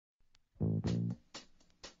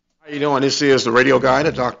How you doing? This is the radio guy,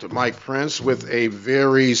 Dr. Mike Prince, with a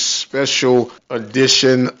very special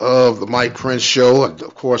edition of the Mike Prince Show.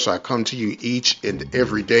 Of course, I come to you each and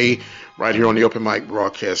every day right here on the Open Mic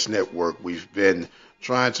Broadcast Network. We've been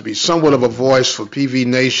trying to be somewhat of a voice for PV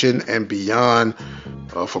Nation and beyond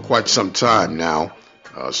for quite some time now,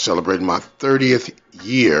 celebrating my 30th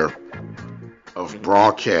year of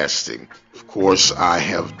broadcasting. Of course, I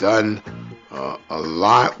have done a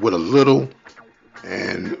lot with a little,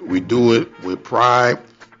 and we do it with pride,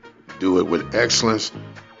 do it with excellence,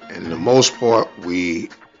 and the most part we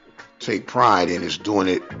take pride in is doing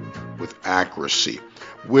it with accuracy,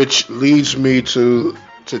 which leads me to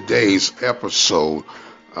today's episode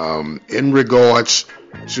in regards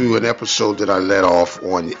to an episode that I let off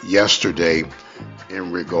on yesterday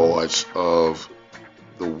in regards of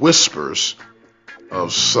the whispers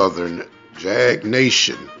of Southern Jag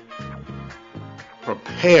Nation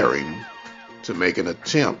preparing to make an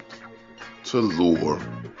attempt to lure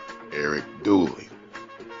Eric Dooley.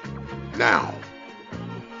 Now,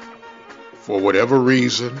 for whatever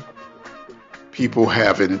reason, people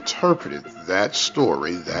have interpreted that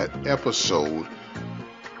story, that episode,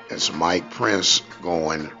 as Mike Prince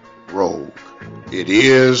going rogue. It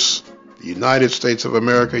is the United States of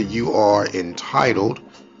America. You are entitled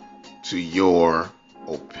to your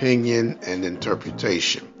opinion and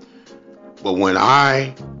interpretation. But when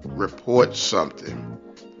I report something,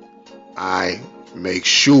 I make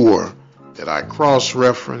sure that I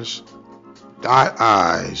cross-reference, dot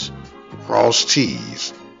I's, cross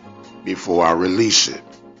T's before I release it.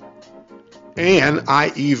 And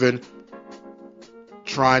I even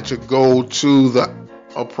try to go to the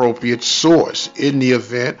appropriate source in the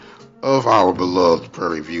event of our beloved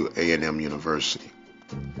Prairie View A&M University.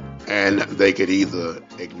 And they could either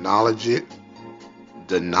acknowledge it,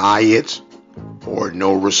 deny it, or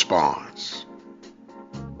no response.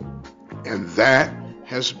 And that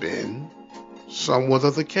has been somewhat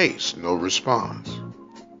of the case, no response.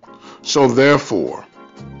 So therefore,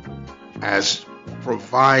 as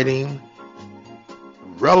providing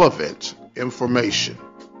relevant information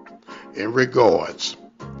in regards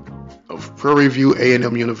of Prairie View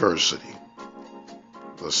A&M University,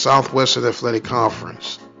 the Southwestern Athletic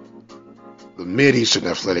Conference, the Mid-Eastern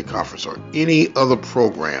Athletic Conference, or any other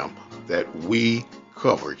program that we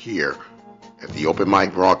cover here at the Open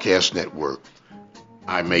Mic Broadcast Network,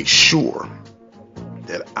 I make sure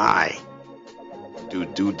that I do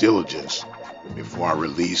due diligence before I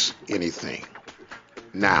release anything.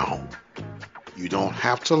 Now, you don't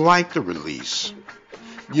have to like the release.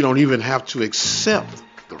 You don't even have to accept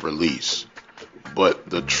the release. But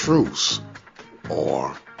the truths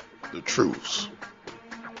are the truths.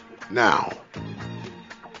 Now,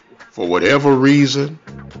 for whatever reason,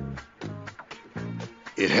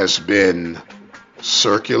 it has been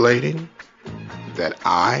circulating that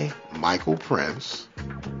I, Michael Prince,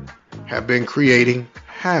 have been creating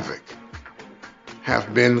havoc,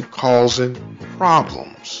 have been causing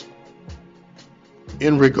problems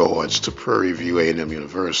in regards to Prairie View A&M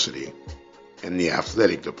University and the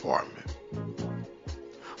athletic department.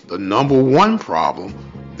 The number one problem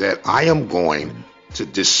that I am going to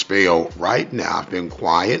dispel right now, I've been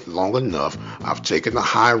quiet long enough, I've taken the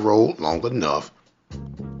high road long enough,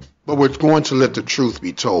 but we're going to let the truth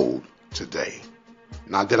be told today.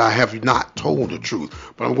 Not that I have not told the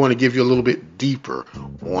truth, but I'm going to give you a little bit deeper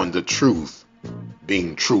on the truth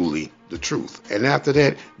being truly the truth. And after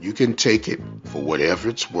that, you can take it for whatever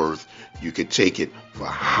it's worth. You can take it for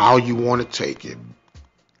how you want to take it.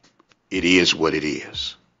 It is what it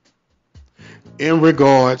is. In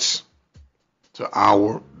regards to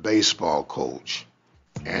our baseball coach,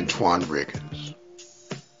 Antoine Riggins,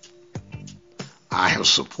 I have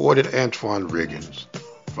supported Antoine Riggins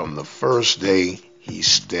from the first day he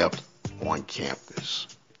stepped on campus.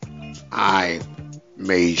 I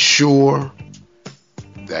made sure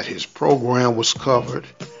that his program was covered.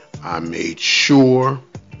 I made sure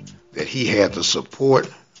that he had the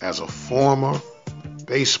support as a former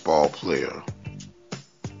baseball player,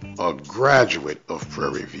 a graduate of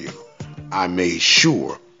Prairie View. I made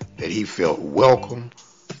sure that he felt welcome,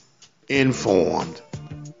 informed,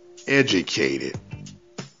 educated,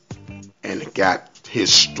 and got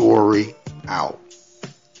his story out.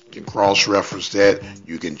 You can cross-reference that.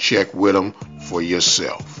 You can check with him for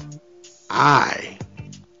yourself. I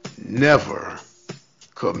never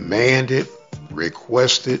commanded,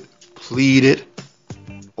 requested, pleaded,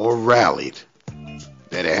 or rallied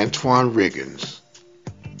that Antoine Riggins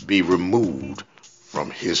be removed from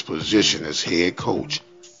his position as head coach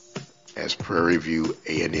as Prairie View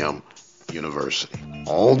A&M University.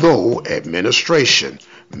 Although administration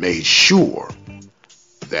made sure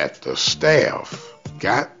that the staff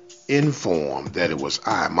got informed that it was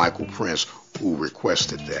I, Michael Prince, who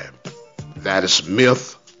requested that. That is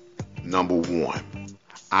myth number one.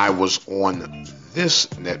 I was on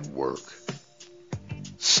this network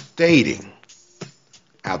stating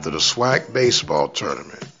after the SWAC baseball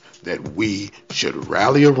tournament that we should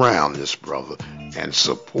rally around this brother and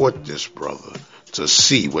support this brother to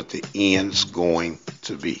see what the end's going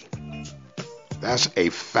to be. That's a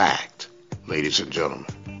fact, ladies and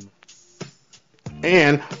gentlemen.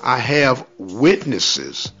 And I have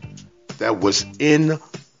witnesses that was in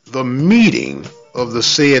the meeting of the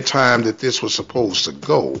said time that this was supposed to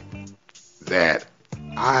go, that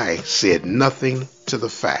I said nothing to the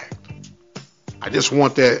fact. I just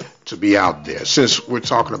want that to be out there, since we're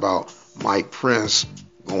talking about Mike Prince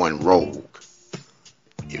going rogue.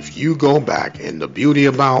 If you go back, and the beauty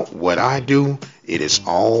about what I do, it is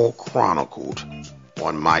all chronicled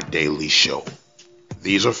on my daily show.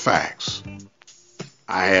 These are facts.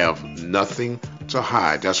 I have nothing to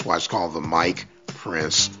hide. That's why it's called the Mike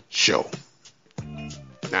Prince Show.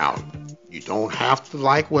 Now, you don't have to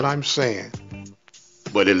like what I'm saying,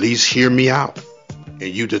 but at least hear me out and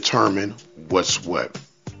you determine what's what.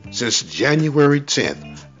 Since January 10th,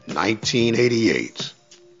 1988,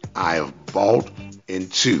 I have bought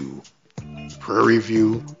into Prairie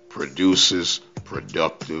View produces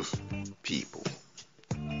productive people.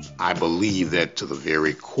 I believe that to the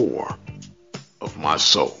very core of my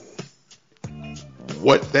soul.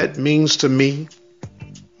 What that means to me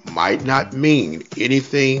might not mean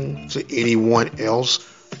anything to anyone else.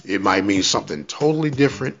 It might mean something totally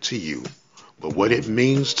different to you. But what it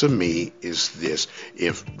means to me is this: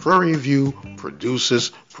 if Prairie View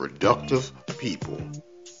produces productive people,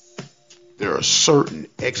 there are certain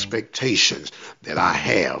expectations that I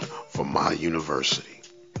have for my university.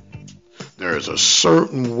 There is a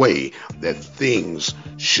certain way that things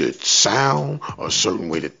should sound, a certain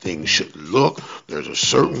way that things should look. There's a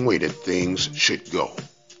certain way that things should go.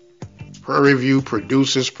 Prairie View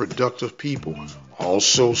produces productive people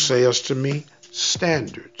also says to me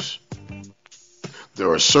standards.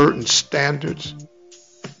 There are certain standards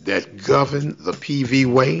that govern the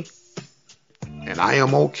PV way, and I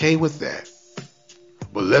am okay with that.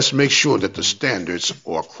 But let's make sure that the standards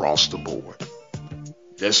are across the board.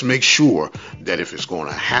 Let's make sure that if it's going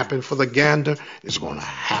to happen for the gander, it's going to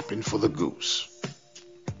happen for the goose.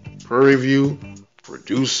 Prairie View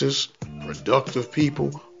produces productive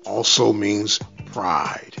people also means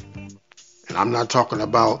pride. And I'm not talking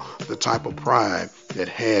about the type of pride that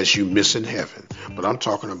has you missing heaven, but I'm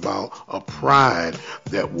talking about a pride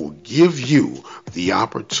that will give you the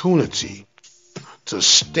opportunity to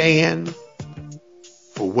stand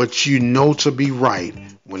for what you know to be right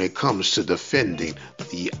when it comes to defending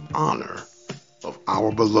the honor of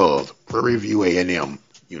our beloved Prairie View A&M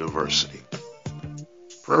University.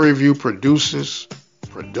 Prairie View produces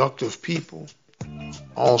productive people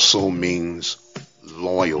also means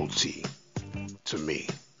loyalty to me.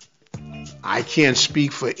 I can't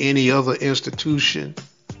speak for any other institution,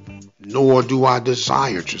 nor do I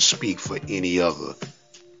desire to speak for any other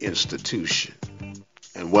institution.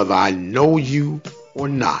 And whether I know you or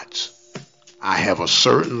not, I have a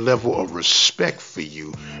certain level of respect for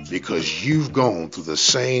you because you've gone through the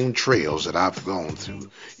same trails that I've gone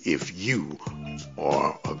through. If you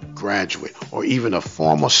are a graduate or even a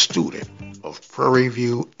former student of Prairie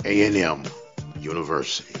View A&M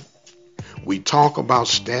University. We talk about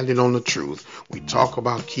standing on the truth. We talk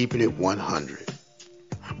about keeping it 100.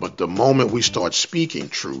 But the moment we start speaking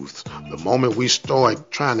truth, the moment we start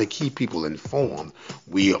trying to keep people informed,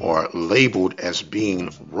 we are labeled as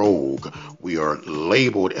being rogue. We are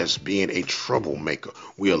labeled as being a troublemaker.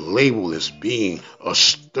 We are labeled as being a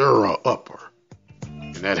stirrer-upper.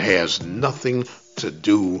 And that has nothing to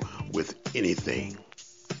do with anything.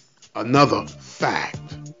 Another fact.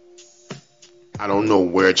 I don't know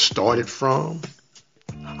where it started from.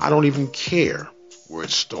 I don't even care where it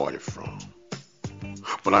started from.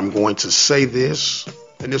 But I'm going to say this,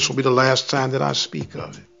 and this will be the last time that I speak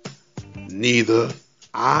of it. Neither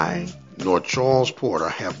I nor Charles Porter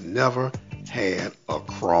have never had a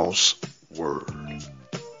crossword.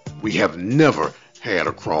 We have never had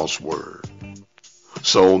a crossword.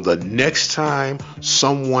 So the next time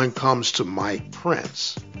someone comes to Mike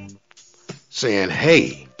Prince saying,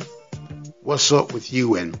 hey, what's up with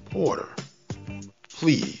you and Porter?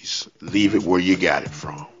 Please leave it where you got it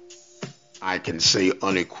from. I can say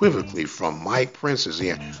unequivocally from Mike Prince's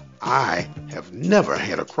end, I have never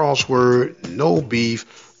had a crossword, no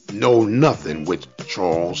beef, no nothing with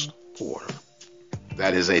Charles Porter.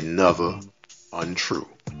 That is another untrue.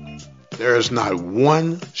 There is not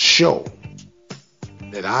one show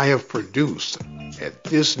that I have produced at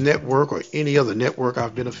this network or any other network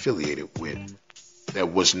I've been affiliated with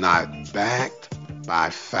that was not backed by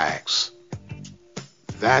facts.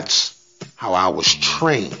 That's how I was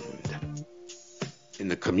trained in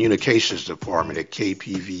the communications department at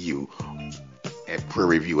KPVU at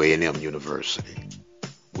Prairie View A&M University,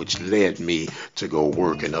 which led me to go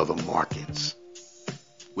work in other markets,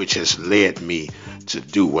 which has led me to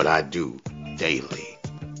do what I do daily.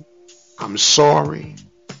 I'm sorry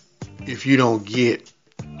if you don't get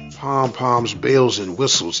pom-poms, bells, and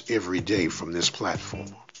whistles every day from this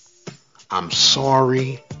platform. I'm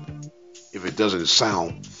sorry if it doesn't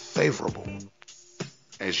sound favorable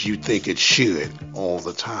as you think it should all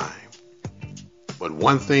the time. But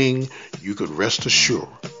one thing you could rest assured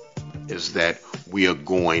is that we are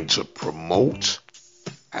going to promote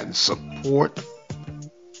and support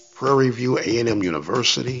Prairie View A&M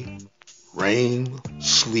University, rain,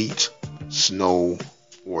 sleet, snow,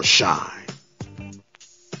 or shine.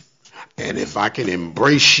 And if I can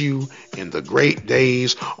embrace you in the great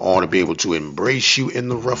days, I ought to be able to embrace you in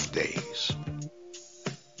the rough days.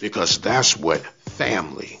 Because that's what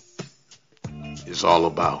family is all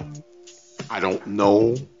about. I don't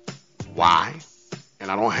know why,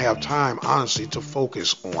 and I don't have time, honestly, to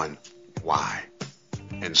focus on why.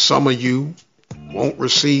 And some of you won't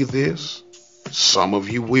receive this. Some of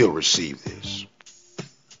you will receive this.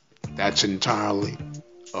 That's entirely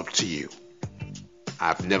up to you.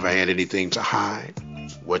 I've never had anything to hide.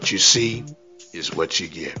 What you see is what you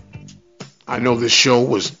get. I know this show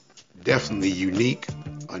was definitely unique,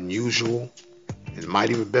 unusual, and might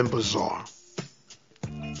even been bizarre.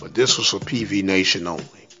 But this was for PV Nation only.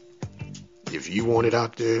 If you want it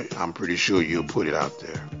out there, I'm pretty sure you'll put it out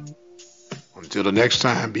there. Until the next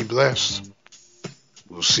time, be blessed.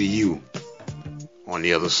 We'll see you on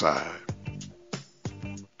the other side.